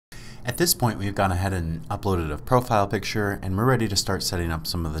At this point, we've gone ahead and uploaded a profile picture, and we're ready to start setting up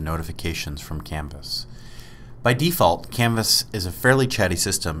some of the notifications from Canvas. By default, Canvas is a fairly chatty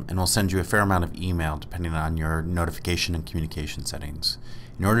system and will send you a fair amount of email depending on your notification and communication settings.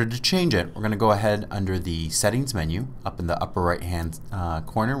 In order to change it, we're going to go ahead under the Settings menu up in the upper right hand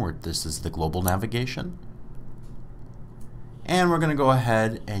corner where this is the global navigation. And we're going to go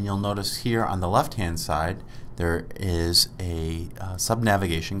ahead and you'll notice here on the left hand side there is a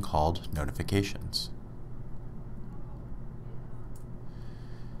sub-navigation called Notifications.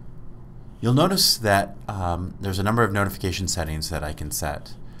 You'll notice that there's a number of notification settings that I can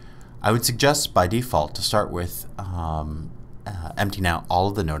set. I would suggest by default to start with emptying out all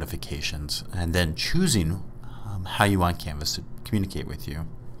of the notifications and then choosing how you want Canvas to communicate with you.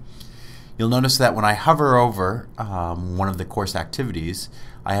 You'll notice that when I hover over one of the course activities,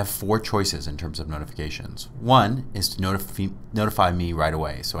 I have 4 choices in terms of notifications. One is to notify me right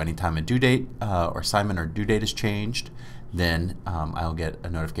away. So anytime a due date or assignment or due date is changed, then I'll get a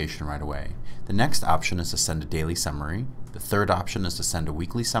notification right away. The next option is to send a daily summary. The third option is to send a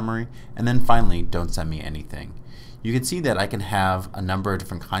weekly summary. And then finally, don't send me anything. You can see that I can have a number of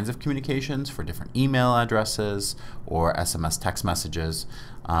different kinds of communications for different email addresses or SMS text messages.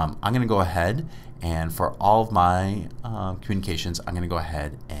 I'm going to go ahead and for all of my communications, I'm going to go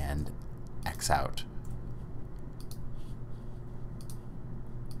ahead and X out.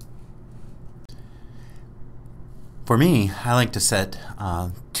 For me, I like to set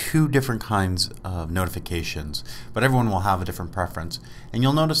 2 different kinds of notifications, but everyone will have a different preference. And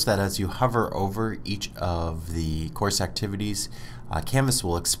you'll notice that as you hover over each of the course activities, Canvas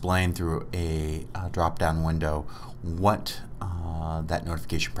will explain through a drop-down window what that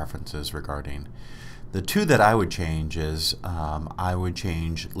notification preference is regarding. The 2 that I would change is I would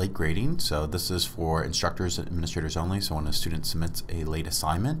change late grading. So this is for instructors and administrators only. So when a student submits a late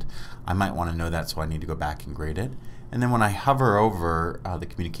assignment, I might want to know that, so I need to go back and grade it. And then when I hover over the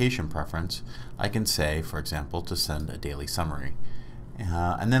communication preference, I can say, for example, to send a daily summary.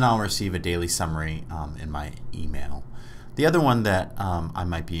 And then I'll receive a daily summary in my email. The other one that I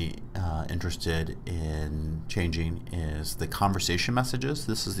might be interested in changing is the conversation messages.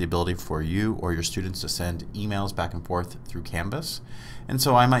 This is the ability for you or your students to send emails back and forth through Canvas. And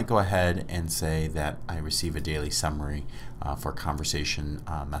so I might go ahead and say that I receive a daily summary for conversation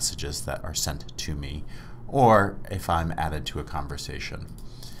messages that are sent to me, or if I'm added to a conversation.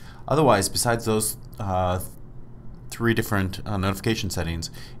 Otherwise, besides those 3 different notification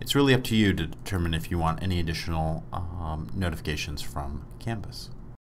settings, it's really up to you to determine if you want any additional notifications from Canvas.